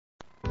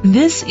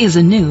This is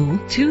a new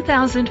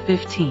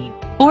 2015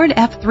 Ford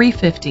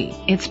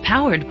F-350. It's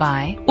powered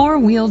by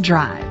four-wheel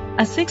drive,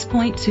 a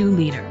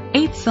 6.2-liter,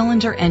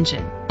 8-cylinder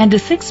engine, and a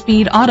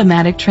 6-speed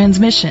automatic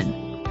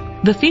transmission.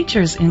 The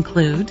features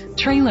include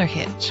trailer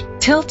hitch,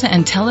 tilt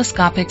and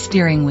telescopic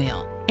steering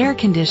wheel, air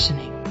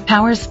conditioning,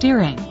 power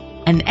steering,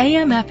 and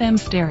AM/FM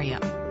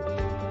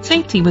stereo.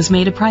 Safety was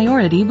made a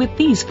priority with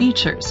these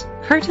features: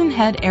 curtain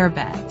head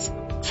airbags,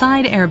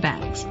 side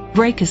airbags,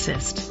 brake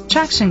assist,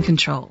 traction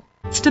control,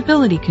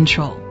 stability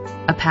control,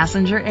 a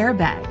passenger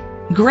airbag.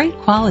 Great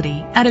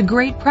quality at a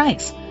great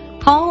price.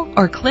 Call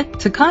or click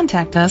to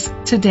contact us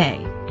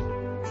today.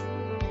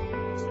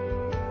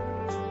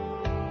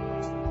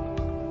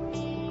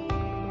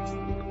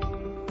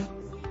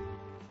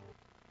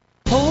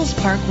 Cowles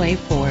Parkway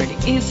Ford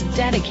is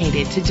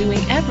dedicated to doing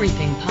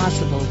everything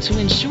possible to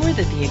ensure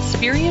that the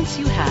experience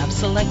you have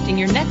selecting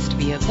your next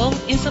vehicle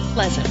is a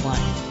pleasant one.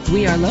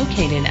 We are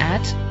located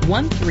at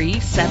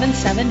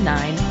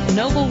 13779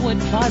 Noblewood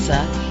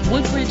Plaza,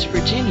 Woodbridge,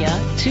 Virginia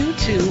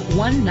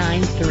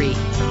 22193.